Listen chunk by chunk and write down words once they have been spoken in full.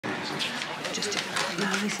Just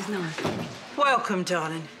no, this is nice. Welcome,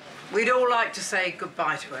 darling. We'd all like to say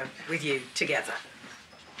goodbye to her with you together.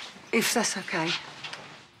 If that's okay.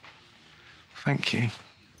 Thank you.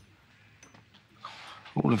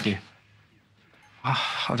 All of you.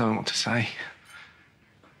 I don't know what to say.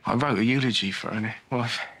 I wrote a eulogy for her. Well,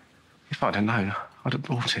 if I'd have known, I'd have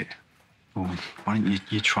brought it. Well, why don't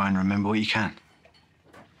you try and remember what you can?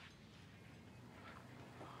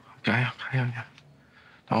 Okay.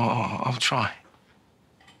 I'll try.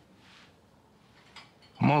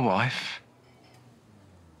 My wife,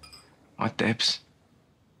 my Debs.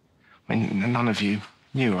 I mean, none of you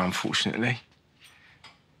knew her, unfortunately.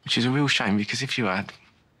 Which is a real shame, because if you had,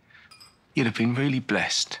 you'd have been really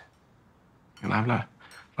blessed. You know,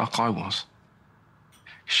 like I was.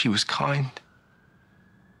 She was kind,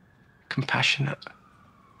 compassionate,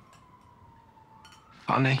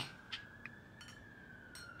 funny.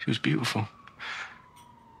 She was beautiful.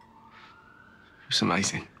 She was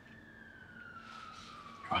amazing.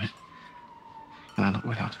 Right. You know,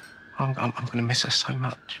 I'm going to miss her so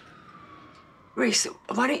much. Rhys,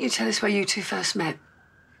 why don't you tell us where you two first met?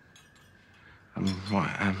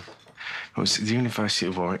 Right, it was at the University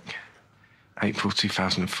of Warwick, April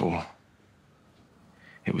 2004.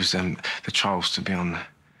 It was the trials to be on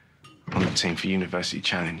the team for University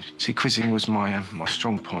Challenge. See, quizzing was my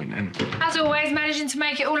strong point, and... As always, managing to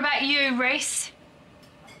make it all about you, Rhys.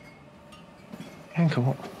 Bianca,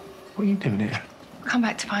 what are you doing here? Come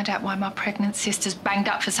back to find out why my pregnant sister's banged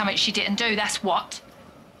up for something she didn't do, that's what.